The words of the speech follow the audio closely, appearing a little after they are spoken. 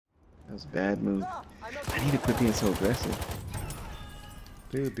That was a bad move. I need to quit being so aggressive.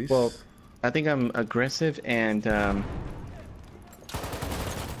 Dude, these... Well, I think I'm aggressive and oh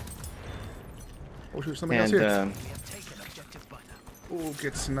shoot, somebody else here. Oh,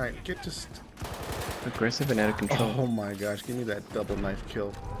 get sniped. Get just... aggressive and out of control. Oh my gosh, give me that double knife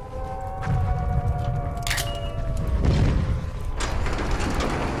kill.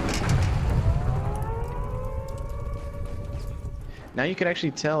 Now you can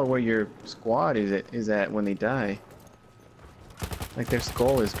actually tell where your squad is at when they die. Like their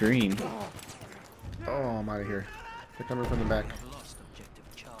skull is green. Oh, I'm out of here. They're coming from the back.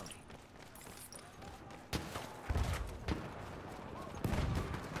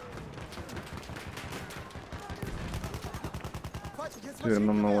 Dude, I'm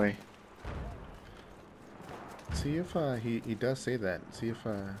on my way. See if he does say that. See if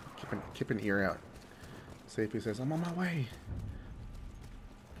keep an ear out. See if he says, "I'm on my way."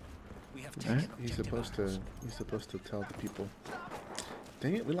 Right? He's supposed to tell the people.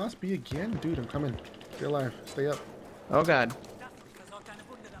 Dang it, we lost B again, dude. I'm coming. Stay alive. Stay up. Oh god.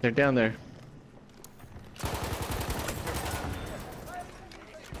 They're down there.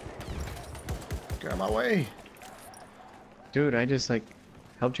 Get out of my way. Dude, I just like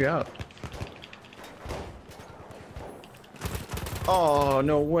helped you out. Oh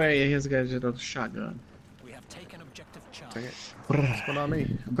no way! He has a guy with a shotgun. We have taken objective charge. Dang it. What's going on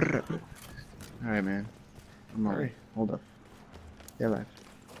me? Alright, man. I'm alright. Hold up. Stay alive.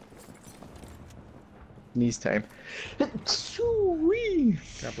 Knees time. God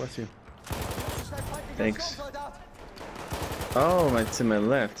bless you. Thanks. Oh, it's to my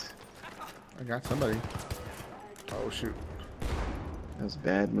left. I got somebody. Oh shoot. That was a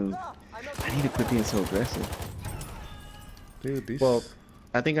bad move. I need to quit being so aggressive. Dude, these... Well,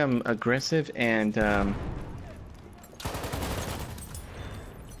 I think I'm aggressive and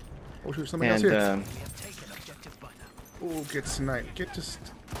oh shoot, somebody else here. Oh, get sniped. Get just...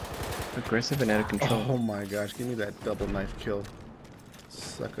 aggressive and out of control. Oh my gosh, give me that double knife kill.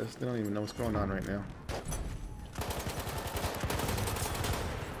 Suckers, they don't even know what's going on right now.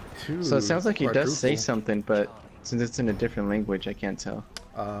 So it sounds like he does say something, but since it's in a different language, I can't tell.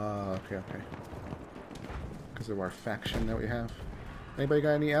 Okay, okay. Because of our faction that we have. Anybody got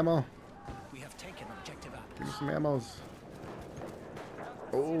any ammo? We have taken objective out. Give me some ammos.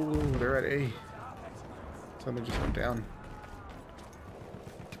 Oh, they're at A. Somebody just went down.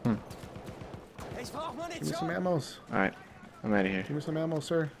 Give me some ammos. Alright, I'm out of here. Give me some ammo,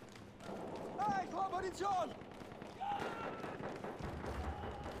 sir.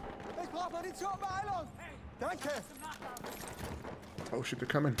 Oh shit, they're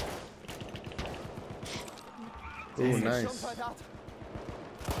coming. Oh, nice.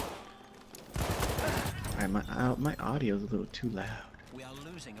 Alright, my audio's a little too loud. We are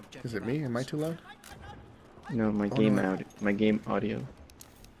losing objective. Is it me? Am I too loud? No, my game audio.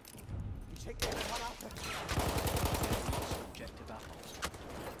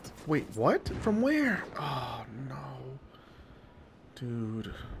 Wait, what? From where? Oh no.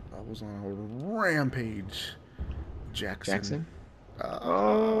 Dude, I was on a rampage. Jackson?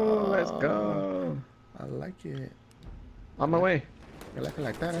 Oh, let's go. I like it. On my way. You like it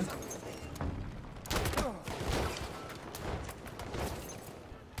like that, huh?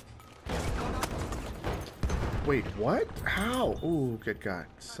 Wait, what? How? Ooh, good God,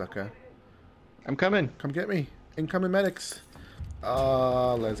 sucker. I'm coming. Come get me. Incoming medics.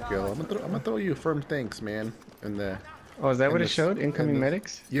 Let's go. I'm gonna throw you a firm thanks, man. In the... Oh, is that what it showed? Incoming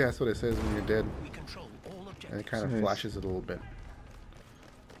medics? Yeah, that's what it says when you're dead. And it kind of Nice. flashes it a little bit.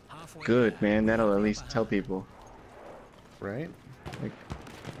 Good, man. That'll at least tell people. Right?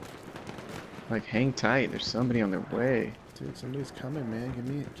 Like hang tight. There's somebody on their way. Dude, somebody's coming,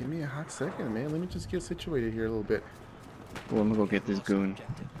 man. Give me a hot second, man. Let me just get situated here a little bit. Well, I'm gonna go get this goon.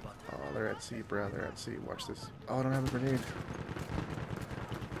 Oh, they're at sea, bro. They're at sea. Watch this. Oh, I don't have a grenade.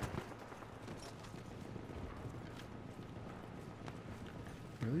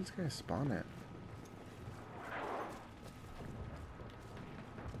 Where do these guys spawn at?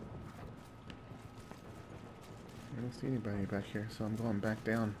 I don't see anybody back here, so I'm going back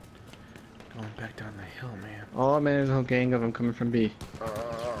down. Going back down the hill, man. Oh man, there's a whole gang of them coming from B.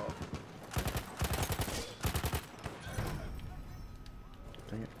 Oh.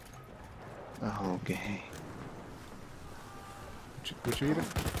 Dang it. The whole gang. Would you eat it?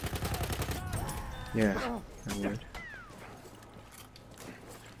 Yeah, I would.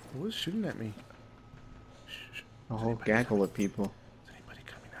 Who was shooting at me? Shh. A whole gaggle of people. Is anybody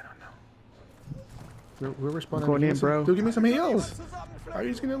coming? I don't know. We're responding. Going in, bro. Dude, give me some heals. Are you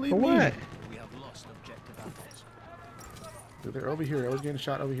just gonna leave For me? what? We have lost objective apples. So they're over here. I was getting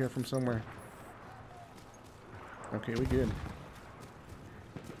shot over here from somewhere. Okay, we good.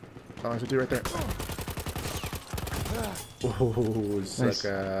 Oh, there's a dude right there. Oh, it's Nice.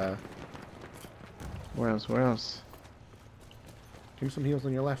 like a... Where else? Where else? Give me some heals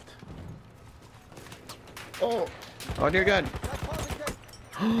on your left. Oh! Oh dear God!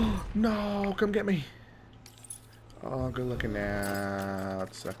 No! Come get me! Oh, good looking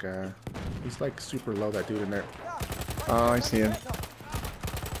out, sucker. He's like super low, that dude in there. Oh, I see him.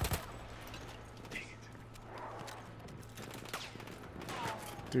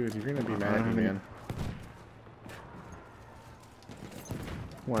 Dude, you're gonna be mad at me, man.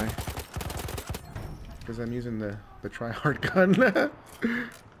 Why? Because I'm using the try-hard gun.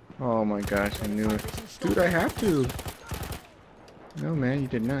 Oh my gosh, I knew it. Dude, I have to. No man, you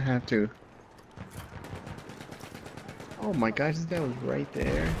did not have to. Oh my gosh, this guy was right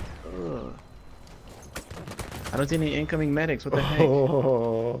there. Ugh. I don't see any incoming medics. What the heck?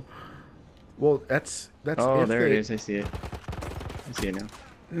 Oh. Well, that's Oh, if there it they... is. I see it. I see it now.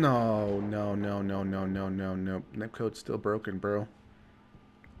 No. Netcode's still broken, bro.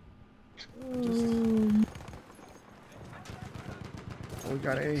 Just... Oh, we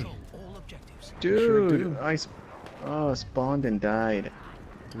got A. All objectives. Dude, Sure do. Spawned and died.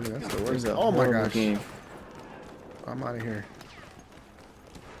 Dude, that's the There's worst. a Oh my horrible gosh. game. I'm out of here.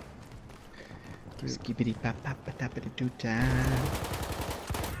 Skippity pop pop pa tappity doo time.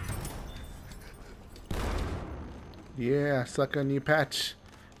 Yeah, suck a new patch.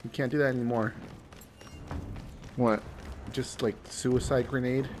 You can't do that anymore. What? Just like suicide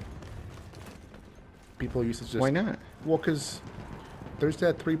grenade. People used to just... Why not? Well, because there's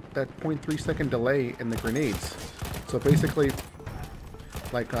that 0.3 second delay in the grenades. So basically,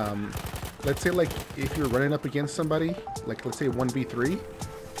 like, let's say like if you're running up against somebody, like let's say 1v3,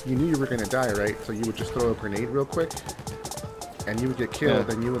 you knew you were gonna die, right? So you would just throw a grenade real quick, and you would get killed,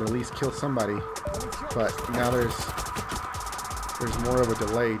 Yeah. and you would at least kill somebody. But now there's more of a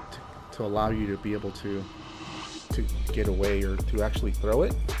delay to allow you to be able to get away or to actually throw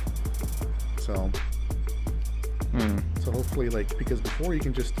it. So. So hopefully, like, because before you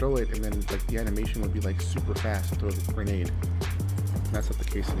can just throw it and then like the animation would be like super fast to throw the grenade. And that's not the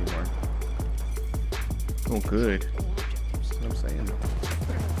case anymore. Oh, good. That's what I'm saying.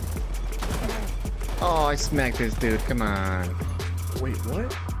 Oh, I smacked this dude. Come on. Wait,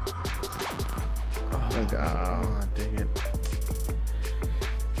 what? Oh, God. Oh, dang it.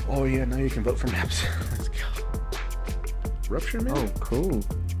 Oh yeah, now you can vote for maps. Let's go. Rupture man? Oh, cool.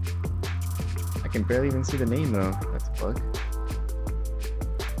 I can barely even see the name though. That's a bug.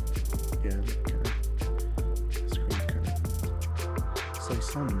 Yeah, screen kinda. Say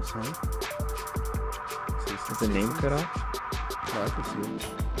something, huh? Is the name cut off? No, I can see it.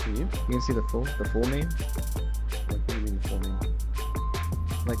 Can you? You can see the full name? What do you mean full name?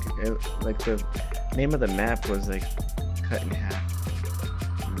 Like the name of the map was like cut in half.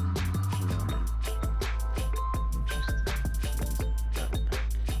 No, man.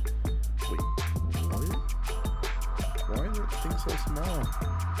 Wait, what? Why are the things so small?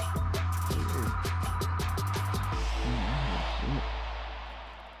 Weird.